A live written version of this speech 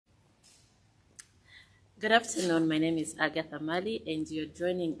Good afternoon. My name is Agatha Mali, and you're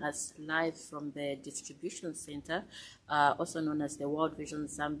joining us live from the Distribution Center, also known as the World Vision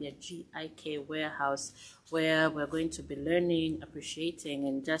Zambia GIK warehouse, where we're going to be learning, appreciating,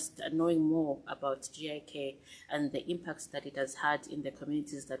 and just knowing more about GIK and the impacts that it has had in the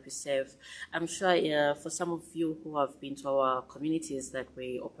communities that we serve. I'm sure for some of you who have been to our communities that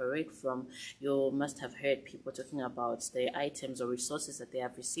we operate from, you must have heard people talking about the items or resources that they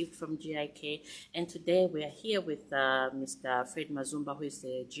have received from GIK. And today we are here with Mr. Fred Mazumba, who is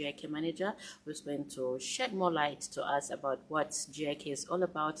the GIK manager, who's going to shed more light to us about what GIK is all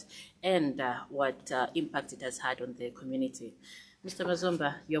about and what impact it has had on the community. Mr.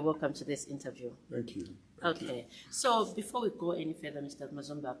 Mazumba, you're welcome to this interview. Thank you. Okay, so before we go any further, Mr.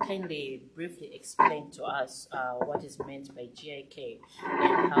 Mazumba, kindly briefly explain to us what is meant by GIK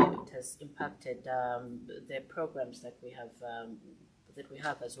and how it has impacted the programs that we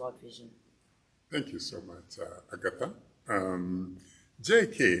have as World Vision. Thank you so much, Agatha.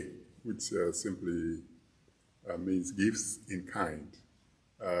 GIK, which simply means gifts in kind.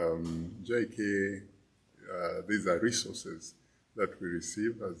 GIK, these are resources that we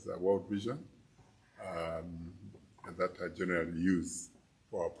receive as a World Vision and that are generally used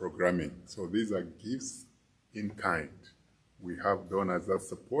for our programming. So these are gifts in kind. We have donors that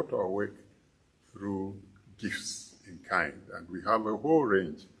support our work through gifts in kind, and we have a whole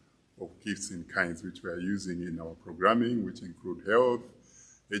range of gifts in kinds which we are using in our programming, which include health,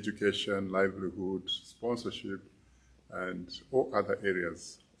 education, livelihood, sponsorship, and all other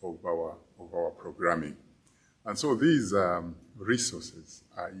areas of our programming. And so these resources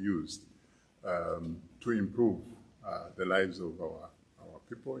are used to improve the lives of our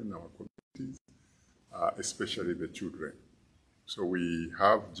people in our communities, especially the children. So we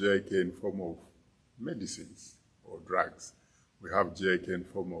have GIK in form of medicines or drugs. We have GIK in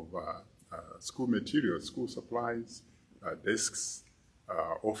form of school materials, school supplies, desks,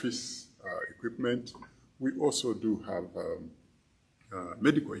 office equipment. We also do have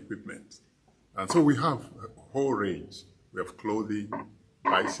medical equipment. And so we have a whole range. We have clothing,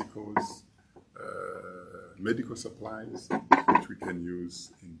 bicycles, medical supplies, which we can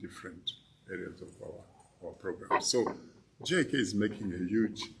use in different areas of our program. So GIK is making a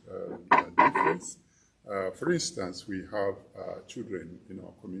huge difference. For instance, we have children in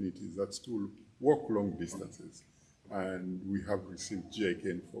our communities that still walk long distances, and we have received GIK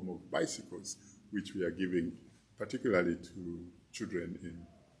in form of bicycles, which we are giving particularly to children in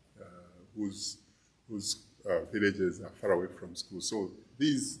whose villages are far away from school. So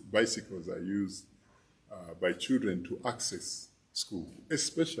these bicycles are used by children to access school,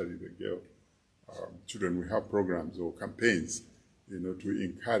 especially the girl children. We have programs or campaigns, to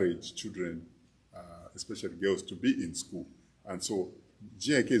encourage children, especially girls, to be in school. And so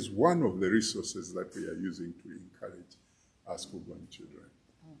GIK is one of the resources that we are using to encourage our school-going children.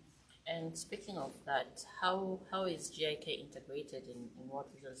 And speaking of that, how is GIK integrated in World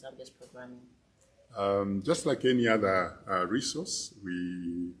Vision Zambia's programming? Just like any other resource,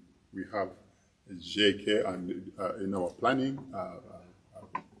 we have GIK and in our planning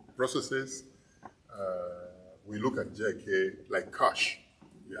processes, we look at GIK like cash.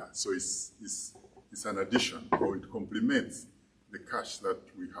 Yeah, so it's an addition, or it complements the cash that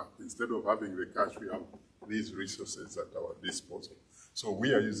we have. Instead of having the cash, we have these resources at our disposal. So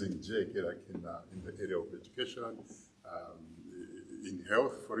we are using GIK like in the area of education, in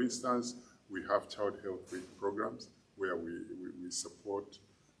health, for instance. We have child health week programs where we support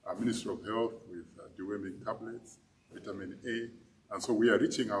Ministry of Health with deworming tablets, vitamin A, and so we are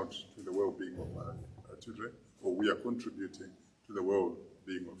reaching out to the well-being of children, or we are contributing to the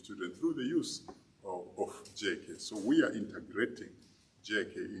well-being of children through the use of GIK. So we are integrating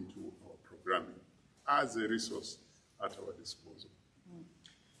GIK into our programming as a resource at our disposal.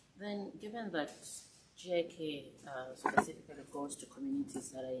 Then, given that GIK specifically goes to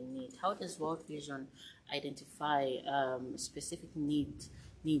communities that are in need, how does World Vision identify specific needs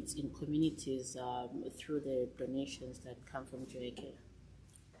in communities through the donations that come from GIK?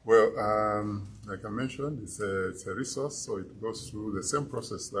 Well, like I mentioned, it's a resource, so it goes through the same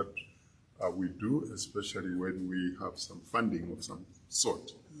process that we do, especially when we have some funding of some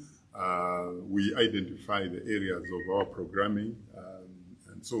sort. We identify the areas of our programming,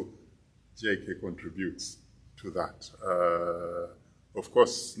 and so GIK contributes to that. Of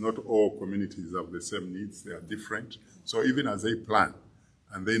course, not all communities have the same needs. They are different. So even as they plan,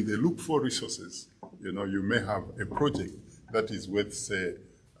 and then they look for resources, you may have a project that is worth, say,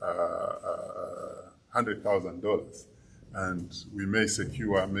 $100,000, and we may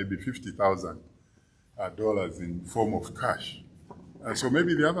secure maybe $50,000 in form of cash. So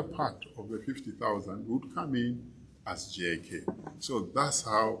maybe the other part of the 50,000 would come in as JIK. So that's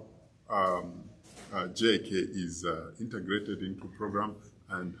how JIK is integrated into program,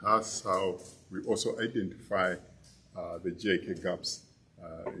 and that's how we also identify the JIK gaps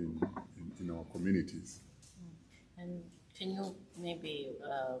in our communities. And can you maybe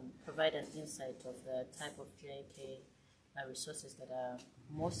provide an insight of the type of JIK resources that are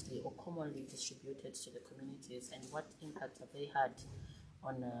mostly or commonly distributed to the communities, and what impact have they had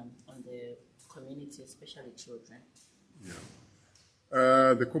on the community, especially children?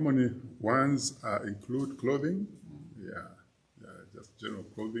 Yeah. The common ones include clothing, just general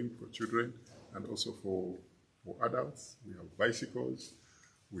clothing for children and also for adults. We have bicycles,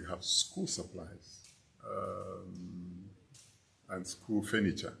 we have school supplies, and school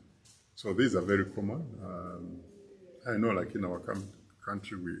furniture. So these are very common. I know, like in our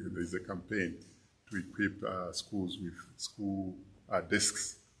country, there is a campaign to equip schools with school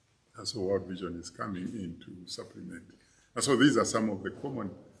desks. And so World Vision is coming in to supplement. And so these are some of the common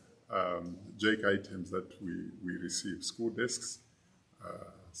JIK items that we receive: school desks,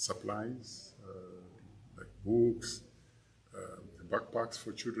 supplies, like books, backpacks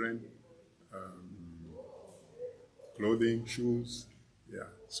for children, clothing, shoes. Yeah,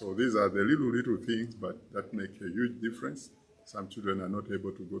 so these are the little things, but that make a huge difference. Some children are not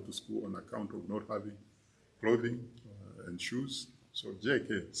able to go to school on account of not having clothing and shoes. So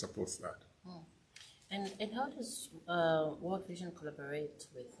JIK supports that. And how does World Vision collaborate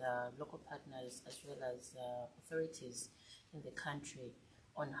with local partners as well as authorities in the country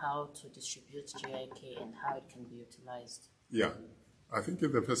on how to distribute JIK and how it can be utilized? Yeah, I think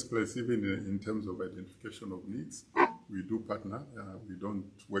in the first place, even in terms of identification of needs, we do partner. We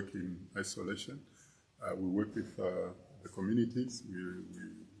don't work in isolation. We work with the communities. We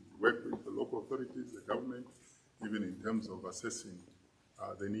work with the local authorities, the government, even in terms of assessing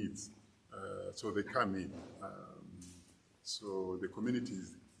the needs. So they come in. So the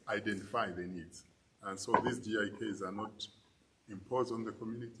communities identify the needs. And so these GIKs are not imposed on the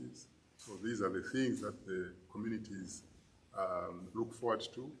communities. So these are the things that the communities look forward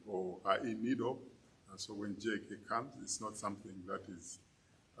to or are in need of. And so when JIK comes, it's not something that is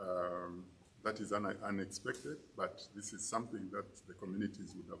unexpected, but this is something that the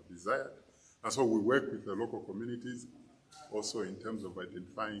communities would have desired. And so we work with the local communities also in terms of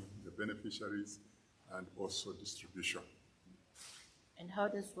identifying the beneficiaries and also distribution. And how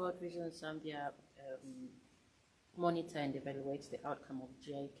does World Vision Zambia monitor and evaluate the outcome of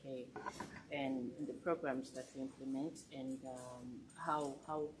JIK and the programs that we implement, and how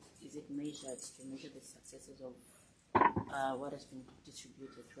is it measured to measure the successes of what has been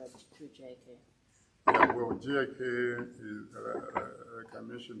distributed through JIK? Yeah, well, JIK, is, like I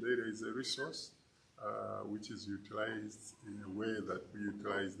mentioned earlier, is a resource which is utilized in a way that we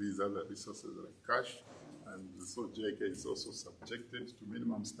utilize these other resources like cash, and so JIK is also subjected to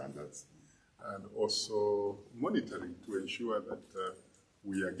minimum standards and also monitoring to ensure that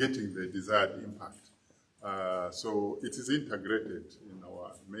we are getting the desired impact. So it is integrated in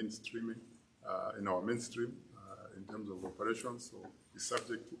our mainstreaming, in terms of operations. So it's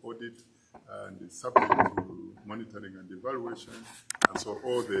subject to audit and it's subject to monitoring and evaluation. And so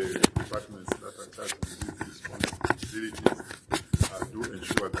all the departments that are charged with these responsibilities do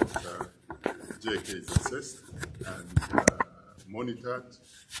ensure that JIK is assessed and monitored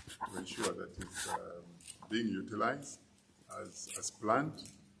to ensure that it's being utilized as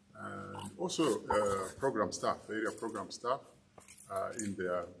planned. And also program staff, area program staff, in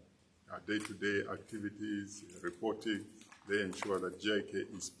their day-to-day activities, reporting, they ensure that JIK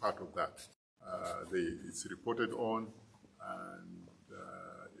is part of that. It's reported on, and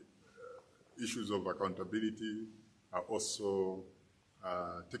issues of accountability are also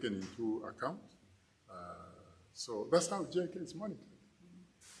taken into account. So that's how JIK is monitored.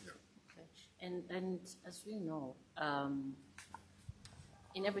 Yeah. Okay. And as we know,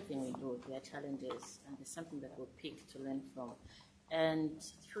 in everything we do, there are challenges, and there's something that we'll pick to learn from. And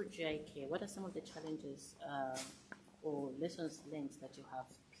through JIK, what are some of the challenges or lessons learned that you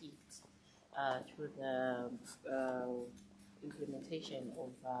have picked through the implementation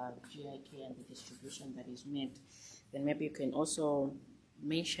of JIK and the distribution that is made? Then maybe you can also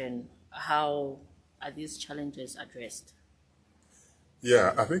mention how are these challenges addressed?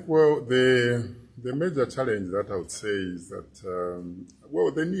 Yeah, I think, well, the major challenge that I would say is that,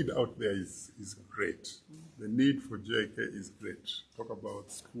 well, the need out there is great. The need for JIK is great. Talk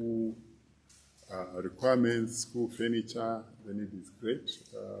about school requirements, school furniture, the need is great.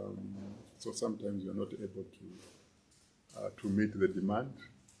 So sometimes you're not able to meet the demand.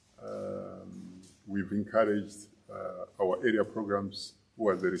 We've encouraged our area programs who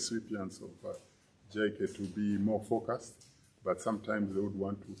are the recipients of JIK to be more focused, but sometimes they would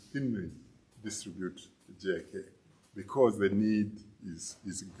want to thinly distribute JIK because the need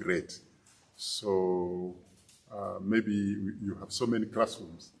is great. So maybe you have so many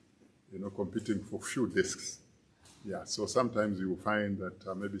classrooms, competing for few desks. Yeah, so sometimes you find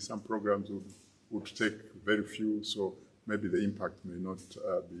that maybe some programs would take very few, so maybe the impact may not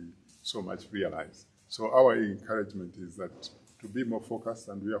be so much realized. So our encouragement is that to be more focused,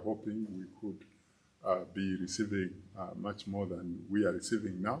 and we are hoping we could be receiving much more than we are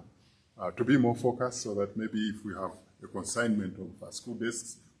receiving now, to be more focused so that maybe if we have a consignment of school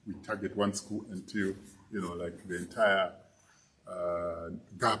desks, we target one school until, like the entire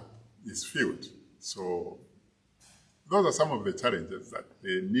gap is filled. So those are some of the challenges that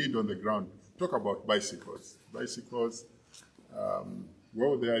they need on the ground. Talk about bicycles. Bicycles,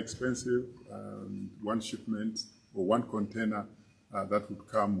 well, they are expensive. One shipment or one container that would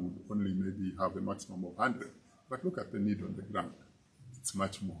come would only maybe have a maximum of 100. But look at the need on the ground. It's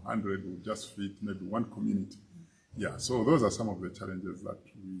much more. 100 will just fit maybe one community. Yeah, so those are some of the challenges that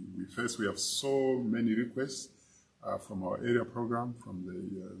we face. We have so many requests from our area program, from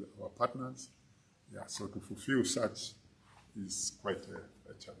our partners. Yeah, so to fulfill such is quite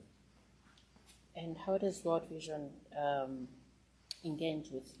a challenge. And how does World Vision engage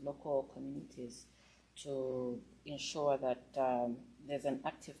with local communities to ensure that there's an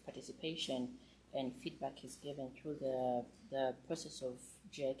active participation and feedback is given through the process of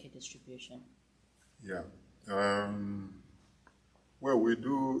JIK distribution? Yeah. Well, we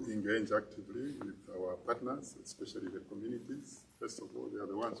do engage actively with our partners, especially the communities. First of all, they are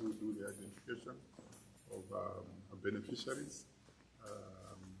the ones who do the identification of beneficiaries.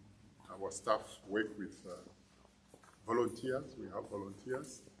 Our staff work with volunteers. We have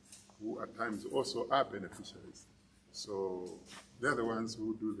volunteers who at times also are beneficiaries. So they're the ones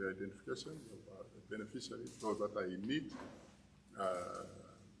who do the identification of the beneficiaries, those that are in need.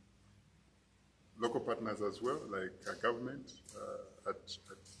 Local partners as well, like government at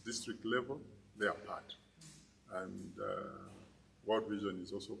district level, they are part. And World Vision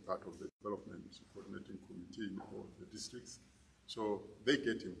is also part of the development coordinating committee of the districts. So they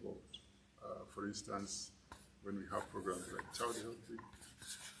get involved. For instance, when we have programs like Child Health Week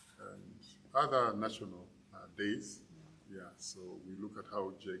and other national days, yeah, so we look at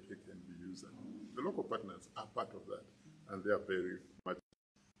how JIK can be used. And the local partners are part of that, and they are very much.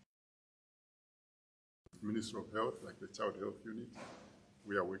 Ministry of Health, like the Child Health Unit,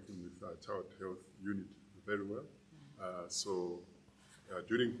 we are working with our Child Health Unit very well. So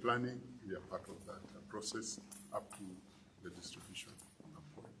during planning, we are part of that process up to the distribution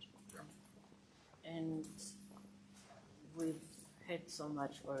point. Yeah. And we've heard so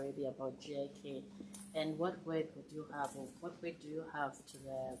much already about JIK. And what word would you have, or what word do you have to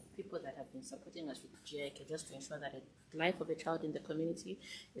the people that have been supporting us with JIK, just to ensure that the life of a child in the community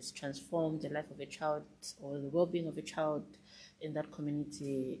is transformed, the life of a child or the well-being of a child in that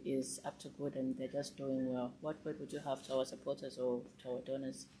community is up to good and they're just doing well? What word would you have to our supporters or to our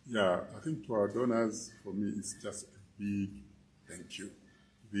donors? Yeah, I think to our donors, for me, it's just a big thank you.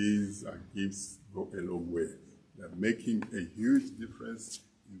 These gifts go a long way. They're making a huge difference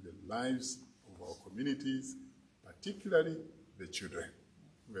in the lives of our communities, particularly the children.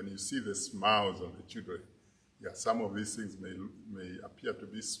 When you see the smiles of the children, yeah, some of these things may appear to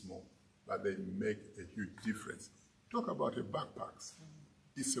be small, but they make a huge difference. Talk about a backpack.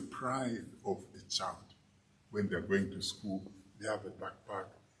 It's a pride of a child. When they're going to school, they have a backpack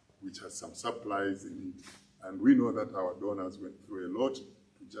which has some supplies in it. And we know that our donors went through a lot to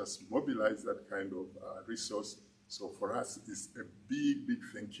just mobilize that kind of resource. So for us, it's a big, big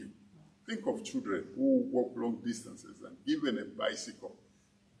thank you. Think of children who walk long distances and given a bicycle.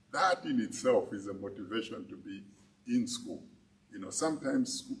 That in itself is a motivation to be in school.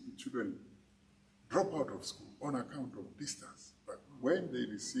 Sometimes children drop out of school on account of distance. But when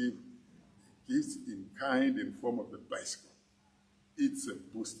they receive gifts in kind in form of the bicycle, it's a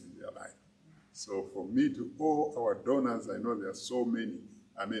boost in their life. So for me, to all our donors, I know there are so many,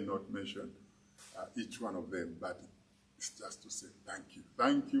 I may not mention each one of them, but it's just to say thank you.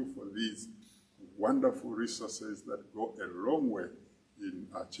 Thank you for these wonderful resources that go a long way in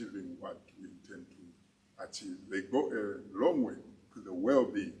achieving what we intend to achieve. They go a long way to the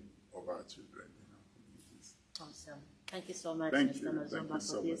well-being of our children in our communities. Awesome. Thank you so much, Thank Mr. you. Mazomba, Thank you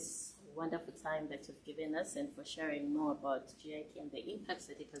so for this wonderful time that you've given us and for sharing more about GIK and the impacts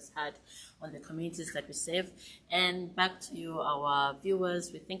that it has had on the communities that we serve. And back to you, our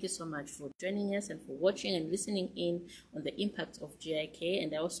viewers, we thank you so much for joining us and for watching and listening in on the impact of GIK.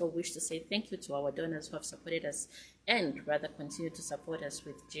 And I also wish to say thank you to our donors who have supported us and rather continue to support us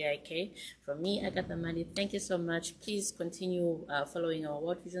with GIK. From me, Agatha Mali, thank you so much. Please continue following our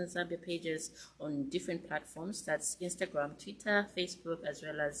World Vision Zambia pages on different platforms. That's Instagram, Twitter, Facebook, as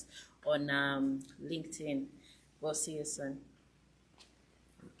well as on LinkedIn. We'll see you soon.